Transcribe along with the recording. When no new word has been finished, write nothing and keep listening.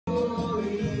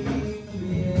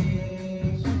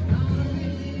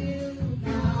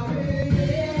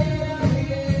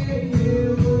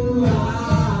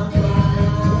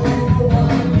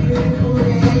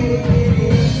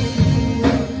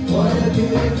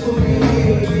The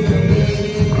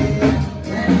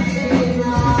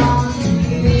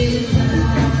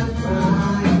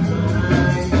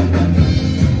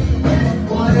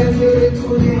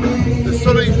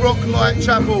Solid Rock Light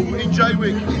Chapel in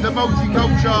Jaywick is a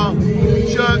multicultural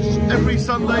church every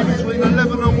Sunday between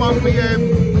 11 and 1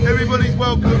 PM. Everybody's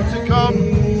welcome to come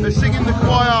and sing in the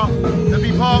choir and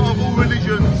be part of all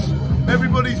religions.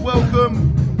 Everybody's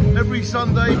welcome every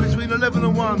Sunday between 11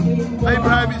 and 1.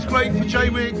 Abraham, it's great for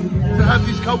Jaywick to have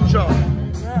this culture.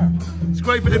 It's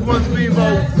great for everyone to be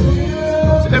involved.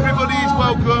 So everybody is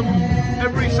welcome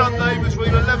every Sunday between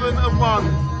 11 and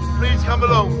 1. Please come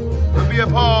along and be a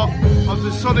part of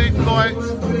the Solid Light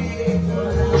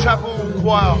Chapel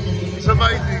Choir. It's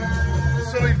amazing. The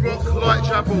Solid Rock Light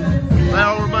Chapel, they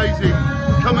are amazing.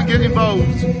 Come and get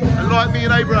involved. And like me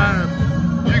and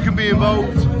Abraham, you can be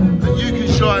involved and you can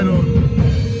shine on.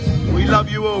 We love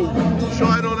you all.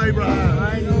 Shine on,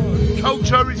 Abraham.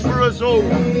 Culture is for us all.